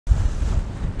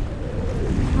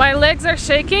My legs are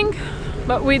shaking,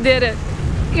 but we did it.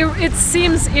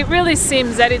 It really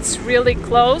seems that it's really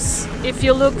close if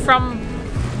you look from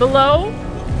below,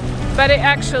 but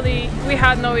we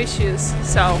had no issues.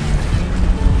 So,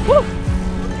 whew.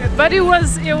 But it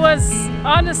was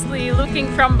honestly,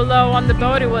 looking from below on the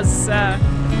boat, it was a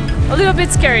little bit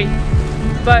scary,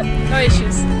 but no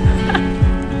issues.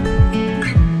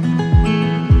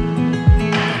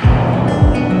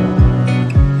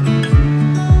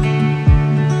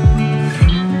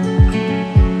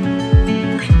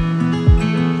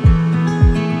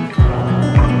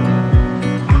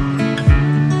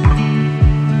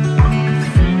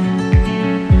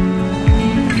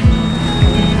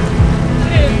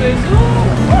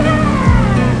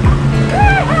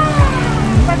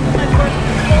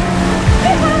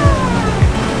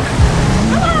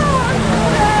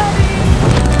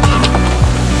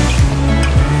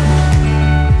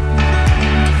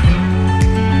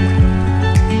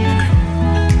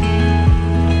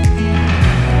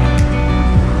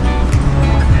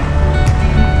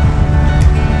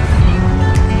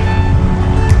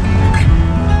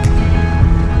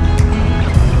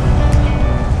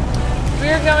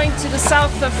 To the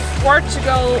south of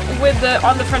Portugal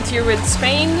on the frontier with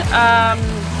Spain.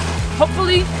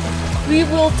 Hopefully we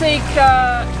will take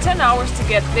 10 hours to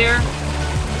get there.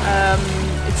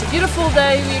 It's a beautiful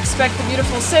day, we expect a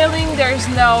beautiful sailing, there's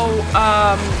no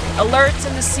alerts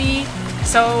in the sea,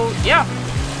 so yeah.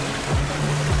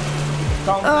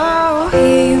 Oh,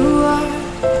 here you are,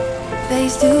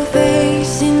 face to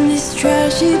face in this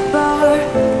trashy bar.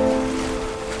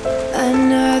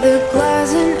 Another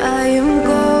glass and I am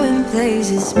going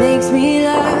places. Makes me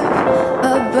laugh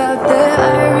about the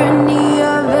irony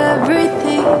of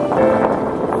everything.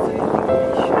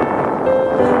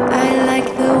 I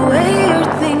like the way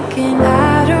you're thinking.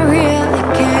 I don't really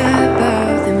care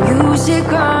about the music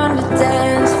on the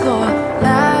dance floor.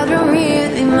 I don't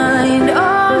really mind.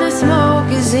 All the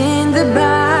smoke is in the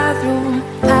bathroom.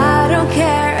 I don't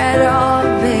care at all,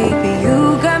 baby.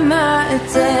 You got my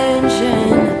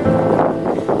attention.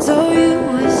 So you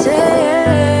were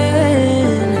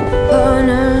saying, oh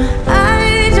no,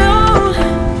 I don't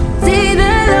see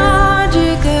the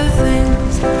logic of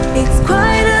things. It's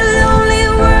quite a lonely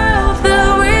world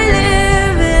that we're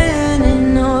living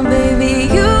in. Oh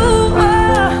baby, you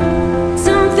are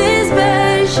something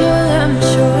special, I'm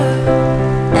sure.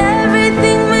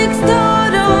 Everything makes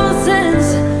total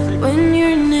sense when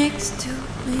you're next to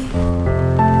me.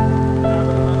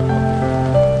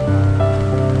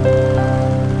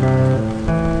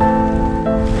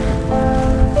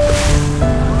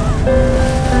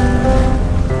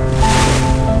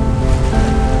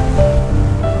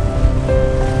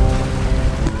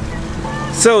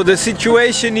 So the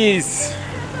situation is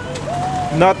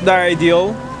not the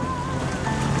ideal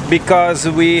because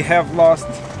we have lost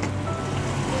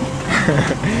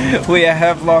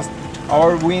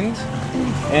our wind,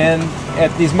 and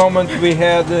at this moment we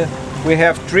have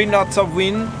 3 knots of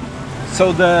wind,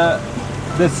 so the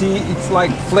sea, it's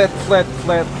like flat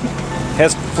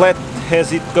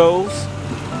as it goes,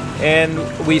 and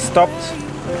we stopped,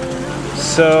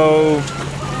 so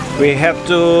we have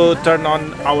to turn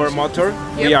on our motor.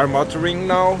 Yep. We are motoring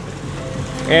now,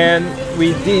 and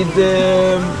we did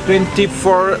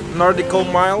 24 nautical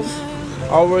miles.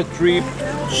 Our trip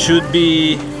should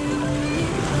be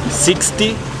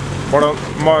 60 more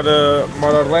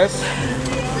or less,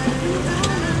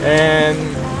 and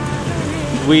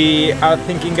we are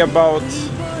thinking about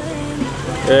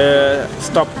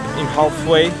stop in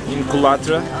halfway in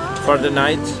Culatra for the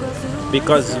night,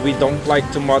 because we don't like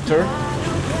to motor,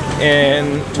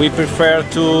 and we prefer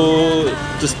to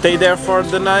stay there for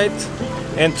the night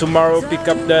and tomorrow pick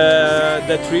up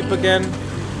the trip again,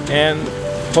 and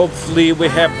hopefully we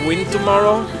have wind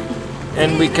tomorrow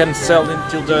and we can sail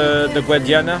until the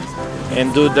Guadiana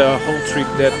and do the whole trip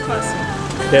that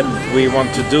we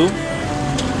want to do.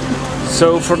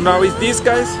 So for now is this,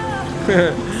 guys.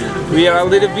 We are a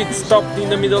little bit stopped in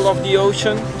the middle of the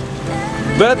ocean,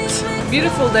 but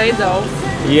Beautiful day though.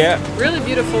 yeah, Really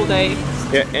beautiful day.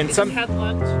 yeah, and We some had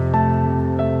lunch.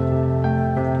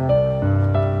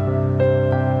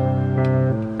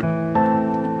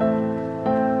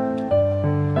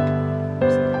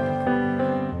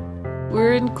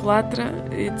 We're in Culatra.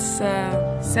 It's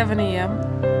 7 a.m.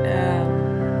 And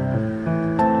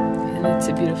it's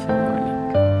a beautiful morning.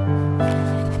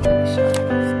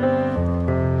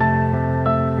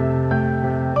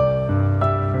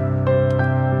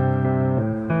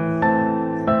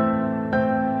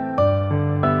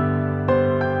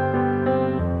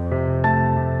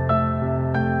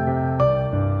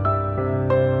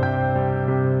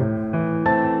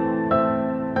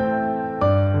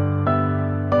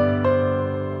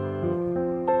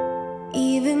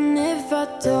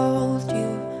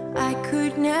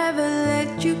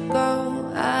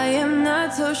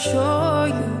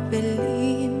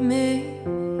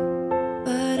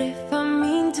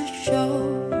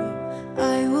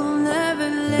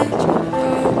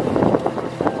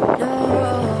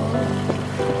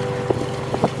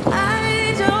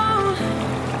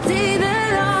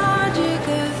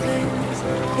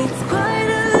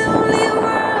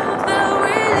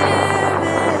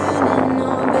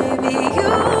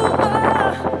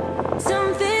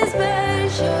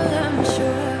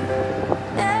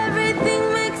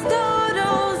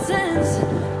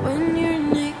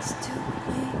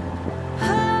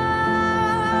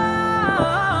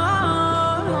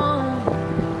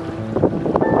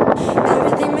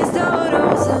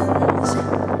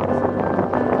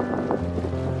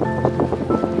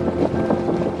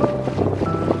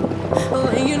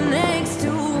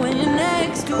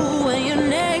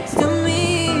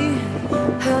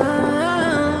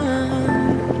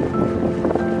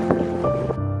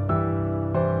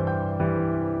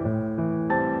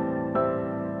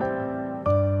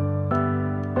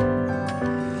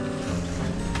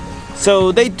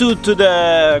 So day 2 to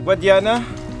the Guadiana.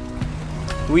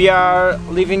 We are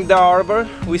leaving the harbor.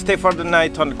 We stay for the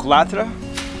night on Culatra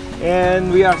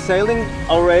and we are sailing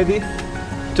already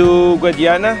to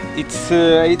Guadiana. It's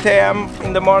 8 AM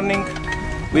in the morning.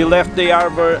 We left the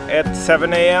harbor at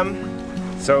 7 AM.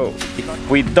 So if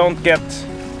we don't get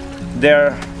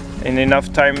there in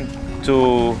enough time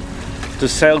to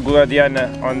sail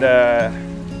Guadiana on the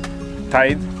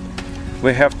tide,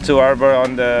 we have to harbor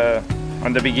on the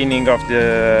beginning of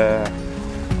the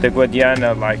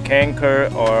Guadiana, like anchor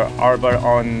or harbor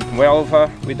on Huelva,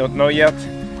 we don't know yet,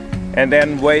 and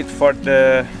then wait for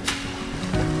the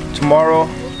tomorrow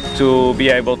to be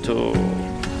able to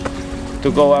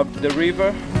go up the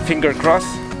river. Finger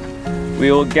crossed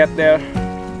we will get there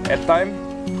at time.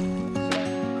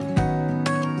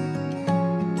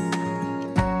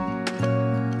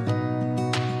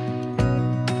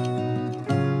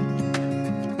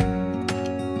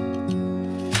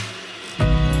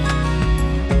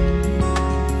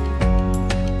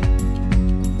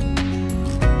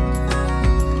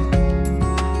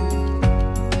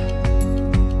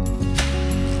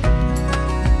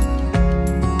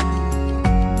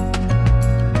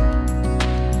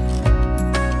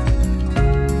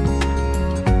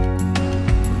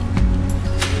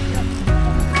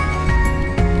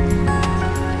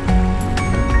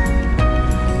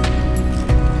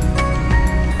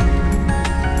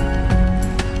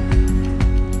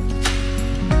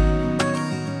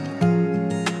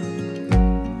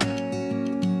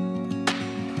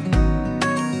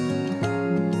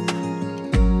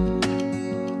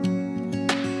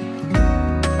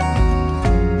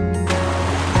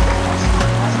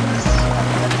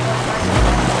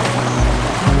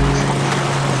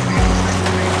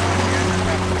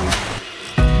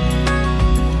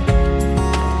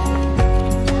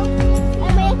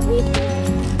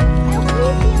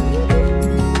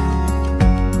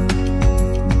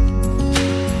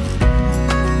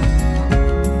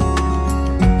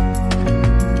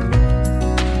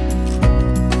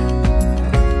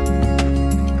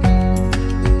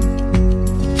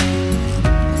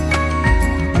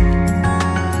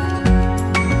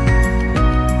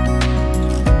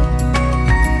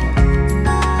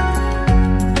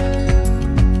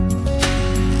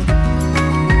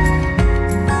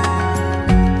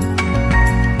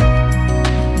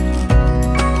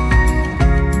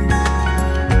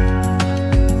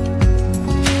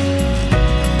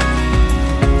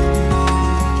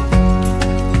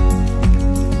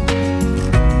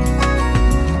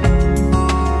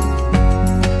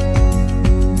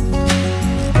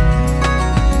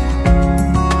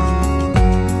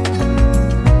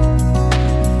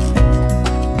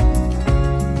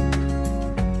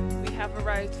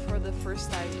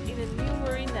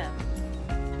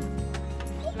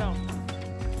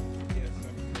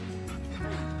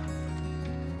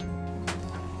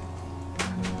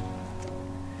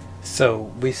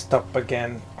 So we stop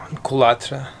again on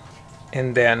Culatra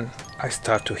and then I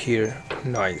start to hear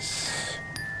noise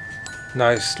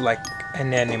like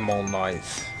an animal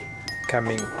noise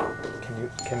coming.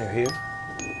 Can you hear?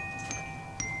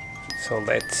 So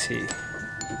let's see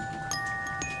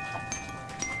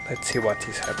what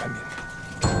is happening.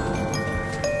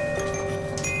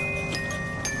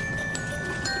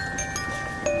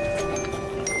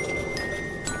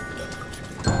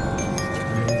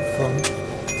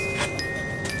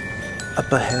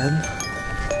 Up ahead.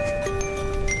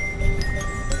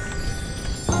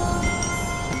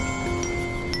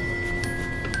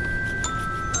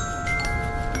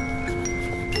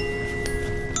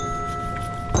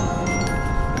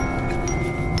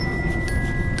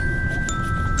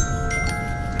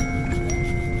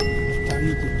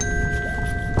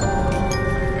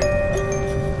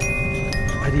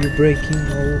 Are you breaking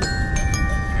all?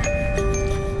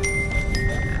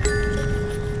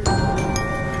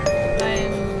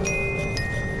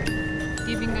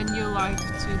 Giving a new life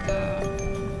to the,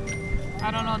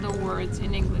 I don't know the words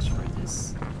in English for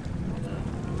this.